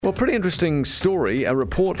Well, pretty interesting story. A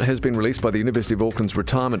report has been released by the University of Auckland's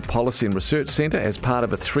Retirement Policy and Research Centre as part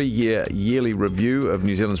of a 3-year yearly review of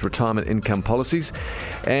New Zealand's retirement income policies.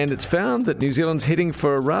 And it's found that New Zealand's heading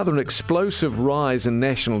for a rather an explosive rise in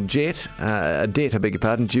national debt, due to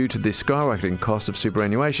the skyrocketing cost of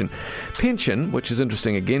superannuation. Pension, which is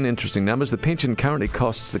interesting numbers, the pension currently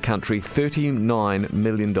costs the country $39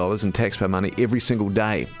 million in taxpayer money every single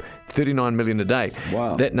day. 39 million a day.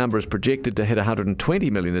 Wow. That number is projected to hit 120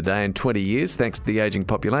 million a day in 20 years thanks to the ageing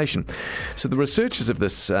population. So the researchers of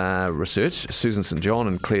this research, Susan St John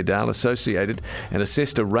and Claire Dale, associated and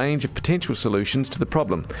assessed a range of potential solutions to the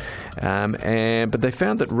problem. But they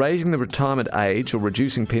found that raising the retirement age or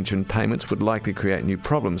reducing pension payments would likely create new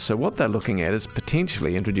problems. So what they're looking at is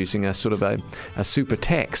potentially introducing a sort of a super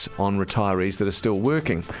tax on retirees that are still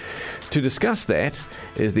working. To discuss that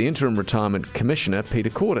is the Interim Retirement Commissioner, Peter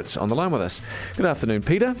Corditz, on the line with us. Good afternoon,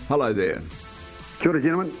 Peter. Hello there. Kia ora,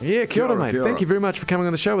 gentlemen. Yeah, kia ora, mate. Kia ora. Thank you very much for coming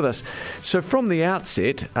on the show with us. So from the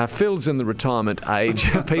outset, Phil's in the retirement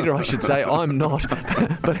age. Peter, I should say, I'm not.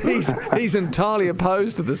 But he's entirely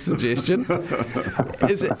opposed to this suggestion.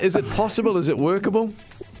 Is it possible? Is it workable?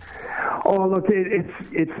 Oh, look, it's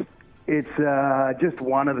just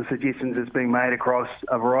one of the suggestions that's being made across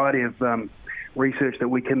a variety of research that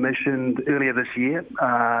we commissioned earlier this year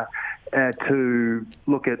to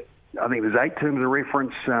look at, I think there's 8 terms of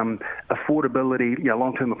reference. Affordability,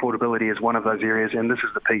 long-term affordability is one of those areas, and this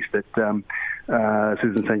is the piece that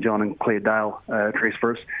Susan St John and Claire Dale addressed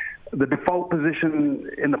for us. The default position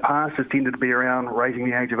in the past has tended to be around raising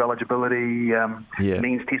the age of eligibility,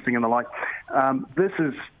 means testing and the like. This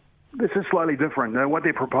is slightly different. Now, what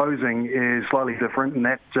they're proposing is slightly different, in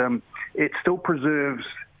that it still preserves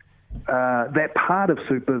that part of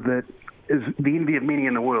super that is the envy of many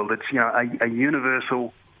in the world. It's a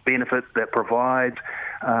universal benefit that provides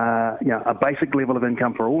a basic level of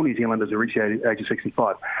income for all New Zealanders who reach the age of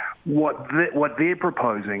 65. What they're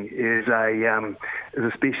proposing is a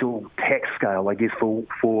special tax scale, I guess,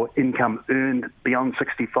 for income earned beyond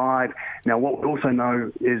 65. Now, what we also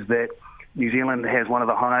know is that New Zealand has one of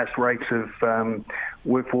the highest rates of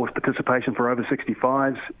workforce participation for over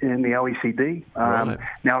 65s in the OECD. Right.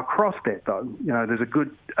 Now, across that, though, there's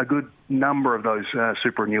a good number of those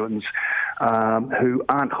superannuitants who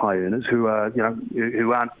aren't high earners, who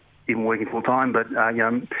aren't even working full time, but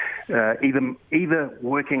either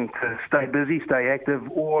working to stay busy, stay active,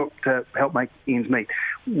 or to help make ends meet.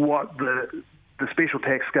 What the special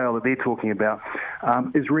tax scale that they're talking about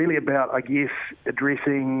is really about, I guess,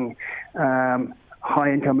 addressing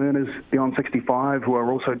high-income earners beyond 65 who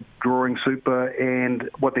are also drawing super, and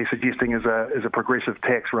what they're suggesting is a progressive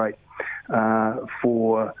tax rate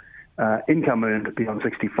for income earned beyond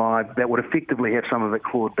 65 that would effectively have some of it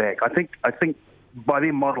clawed back. I think by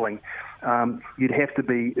their modelling, you'd have to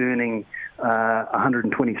be earning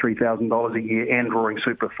 $123,000 a year and drawing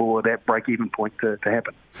super for that break-even point to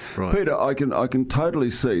happen. Right. Peter, I can totally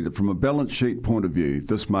see that from a balance sheet point of view,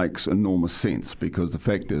 this makes enormous sense, because the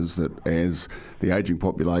fact is that as the ageing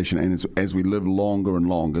population and as we live longer and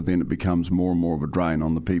longer, then it becomes more and more of a drain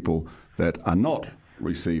on the people that are not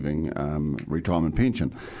receiving retirement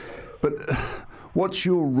pension. But what's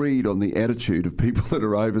your read on the attitude of people that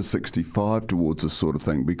are over 65 towards this sort of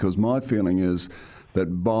thing? Because my feeling is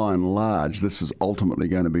that by and large, this is ultimately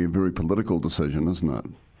going to be a very political decision, isn't it?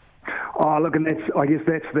 Oh, look, and I guess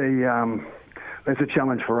that's a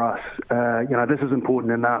challenge for us. This is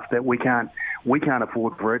important enough that we can't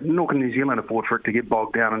afford for it, nor can New Zealand afford for it to get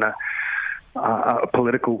bogged down in a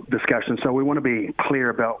political discussion. So we want to be clear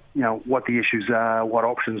about what the issues are, what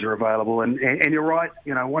options are available, and you're right.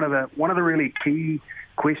 One of the really key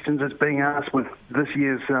questions that's being asked with this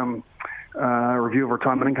year's review of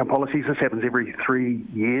retirement income policies. This happens every 3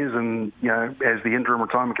 years, and as the Interim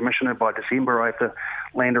Retirement Commissioner, by December I have to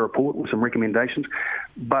land a report with some recommendations.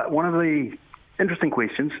 But one of the interesting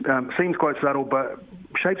questions, seems quite subtle, but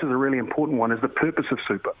shapes as a really important one, is the purpose of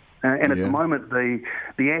super. And at the moment, the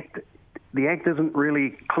Act isn't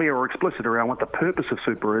really clear or explicit around what the purpose of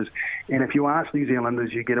super is. And if you ask New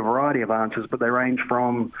Zealanders, you get a variety of answers, but they range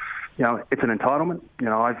from, it's an entitlement.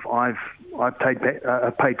 I've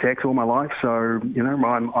paid tax all my life, so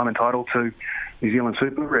I'm entitled to New Zealand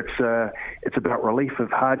super. It's about relief of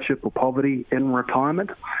hardship or poverty in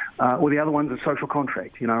retirement. Or the other one's a social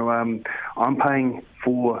contract. I'm paying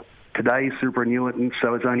for today's superannuitants,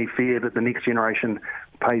 so it's only fair that the next generation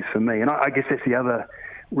pays for me. And I guess that's the other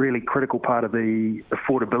really critical part of the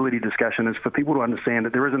affordability discussion, is for people to understand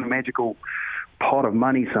that there isn't a magical pot of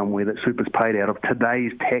money somewhere that super's paid out of.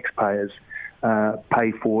 Today's taxpayers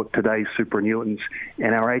pay for today's superannuitants,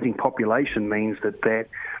 and our ageing population means that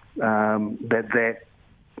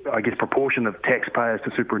proportion of taxpayers to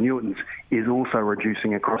superannuitants is also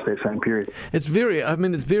reducing across that same period. It's very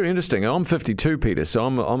interesting. I'm 52, Peter, so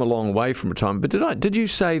I'm a long way from retirement. But did you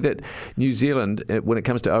say that New Zealand, when it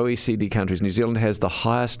comes to OECD countries, New Zealand has the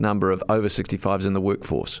highest number of over 65s in the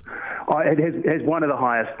workforce? It has one of the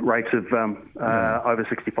highest rates of over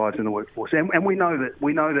 65s in the workforce, and we know that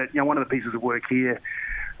one of the pieces of work here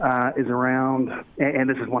is around, and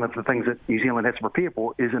this is one of the things that New Zealand has to prepare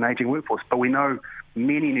for, is an ageing workforce. But we know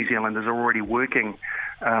many New Zealanders are already working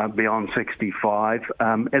beyond 65,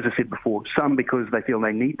 as I said before, some because they feel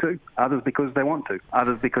they need to, others because they want to,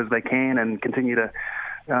 others because they can and continue to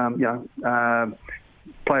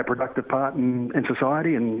play a productive part in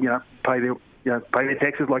society and pay their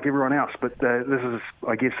taxes like everyone else. But this is,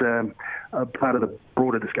 I guess, a part of the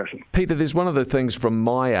broader discussion. Peter, there's one of the things from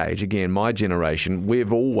my age, again, my generation,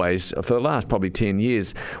 we've always, for the last probably 10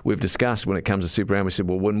 years, we've discussed when it comes to superannuation, we said,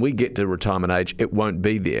 well, when we get to retirement age, it won't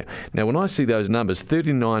be there. Now, when I see those numbers,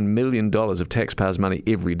 $39 million of taxpayers' money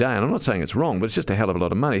every day, and I'm not saying it's wrong, but it's just a hell of a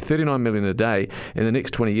lot of money, $39 million a day, in the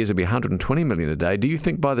next 20 years it'll be $120 million a day. Do you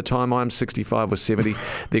think by the time I'm 65 or 70,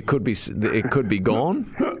 it could be gone?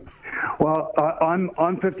 Well,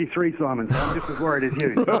 I'm 53, Simon, so I'm just as worried as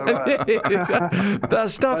you. So, they're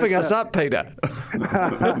stuffing us up, Peter.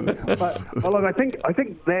 but look, I think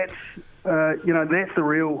that's that's the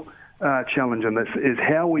real challenge in this, is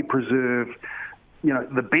how we preserve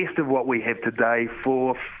the best of what we have today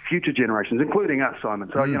for future generations, including us,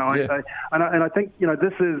 Simon. So I think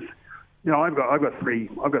this is. I've got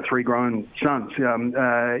three grown sons. Two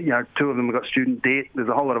of them have got student debt. There's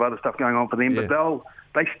a whole lot of other stuff going on for them, but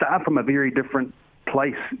they start from a very different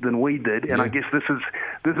place than we did, and I guess this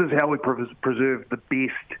is how we preserve the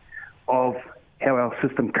best of how our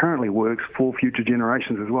system currently works for future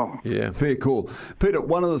generations as well. Yeah, fair call, Peter.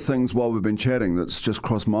 One of the things while we've been chatting that's just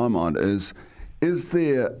crossed my mind is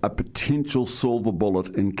there a potential silver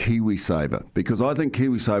bullet in KiwiSaver? Because I think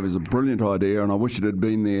KiwiSaver is a brilliant idea, and I wish it had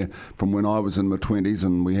been there from when I was in my 20s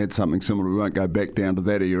and we had something similar. We won't go back down to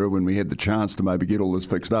that era when we had the chance to maybe get all this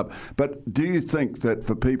fixed up. But do you think that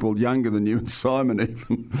for people younger than you and Simon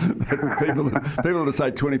even, that people to say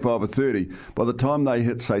 25 or 30, by the time they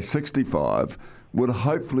hit, say, 65, would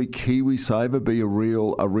hopefully KiwiSaver be a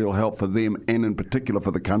real help for them and in particular for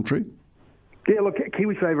the country? Yeah, look,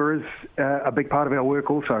 KiwiSaver is a big part of our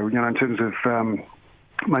work also, in terms of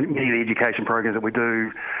many of the education programs that we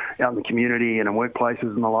do out in the community and in workplaces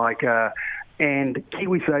and the like. And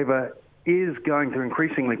KiwiSaver is going to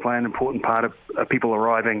increasingly play an important part of people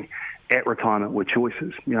arriving at retirement with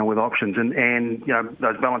choices, with options. And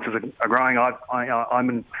those balances are growing. I'm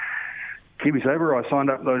in KiwiSaver. I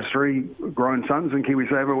signed up those three grown sons in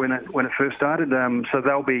KiwiSaver when it first started. So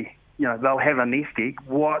they'll have a nest egg.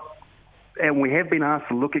 And we have been asked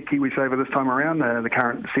to look at KiwiSaver this time around, the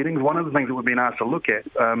current settings. One of the things that we've been asked to look at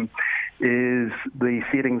is the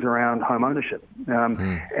settings around home ownership.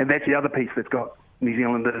 And that's the other piece that's got New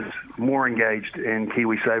Zealanders more engaged in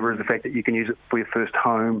KiwiSaver, is the fact that you can use it for your first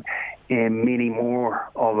home, and many more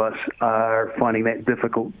of us are finding that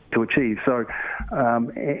difficult to achieve. So,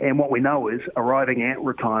 and what we know is arriving at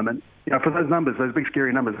retirement, for those numbers, those big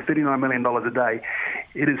scary numbers, $39 million a day,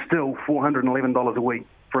 it is still $411 a week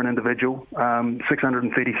for an individual,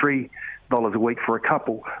 $633 a week for a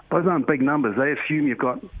couple. Those aren't big numbers. They assume you've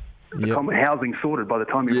got housing sorted by the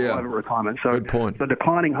time you arrive at retirement. So good point. The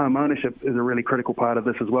declining home ownership is a really critical part of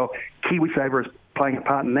this as well. KiwiSaver is playing a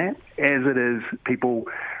part in that, as it is people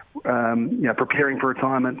preparing for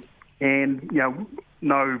retirement. And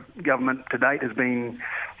no government to date has been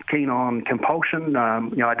keen on compulsion.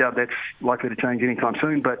 I doubt that's likely to change anytime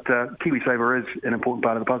soon, but KiwiSaver is an important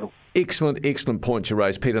part of the puzzle. Excellent point you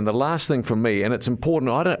raised, Peter. And the last thing from me, and it's important,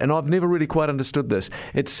 and I've never really quite understood this,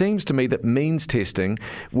 it seems to me that means testing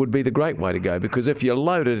would be the great way to go, because if you're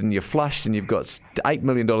loaded and you're flushed and you've got $8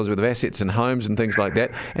 million worth of assets and homes and things like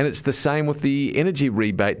that, and it's the same with the energy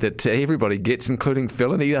rebate that everybody gets, including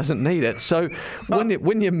Phil, and he doesn't need it. So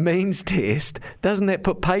when you means test, doesn't that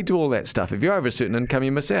put paid to all that stuff? If you're over a certain income,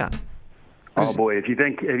 you miss out. Oh boy! If you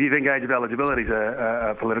think age of eligibility is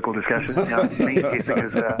a political discussion, means testing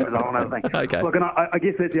is a whole other thing. Okay. Look, and I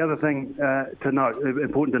guess that's the other thing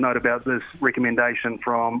important to note about this recommendation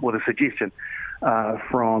the suggestion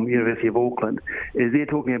from University of Auckland, is they're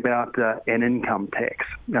talking about an income tax.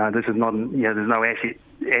 This is not, there's no asset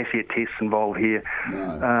tests involved here.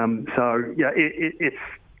 No. It's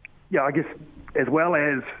I guess as well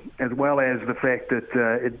as the fact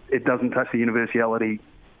that it doesn't touch the universality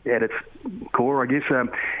at its core, I guess,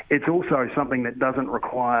 it's also something that doesn't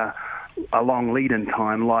require a long lead-in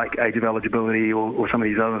time like age of eligibility or some of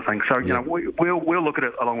these other things. So, we'll look at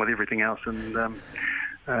it along with everything else and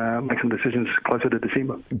make some decisions closer to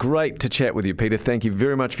December. Great to chat with you, Peter. Thank you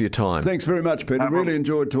very much for your time. Thanks very much, Peter. Really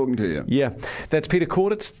enjoyed talking to you. Yeah, that's Peter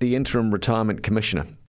Corditz, the Interim Retirement Commissioner.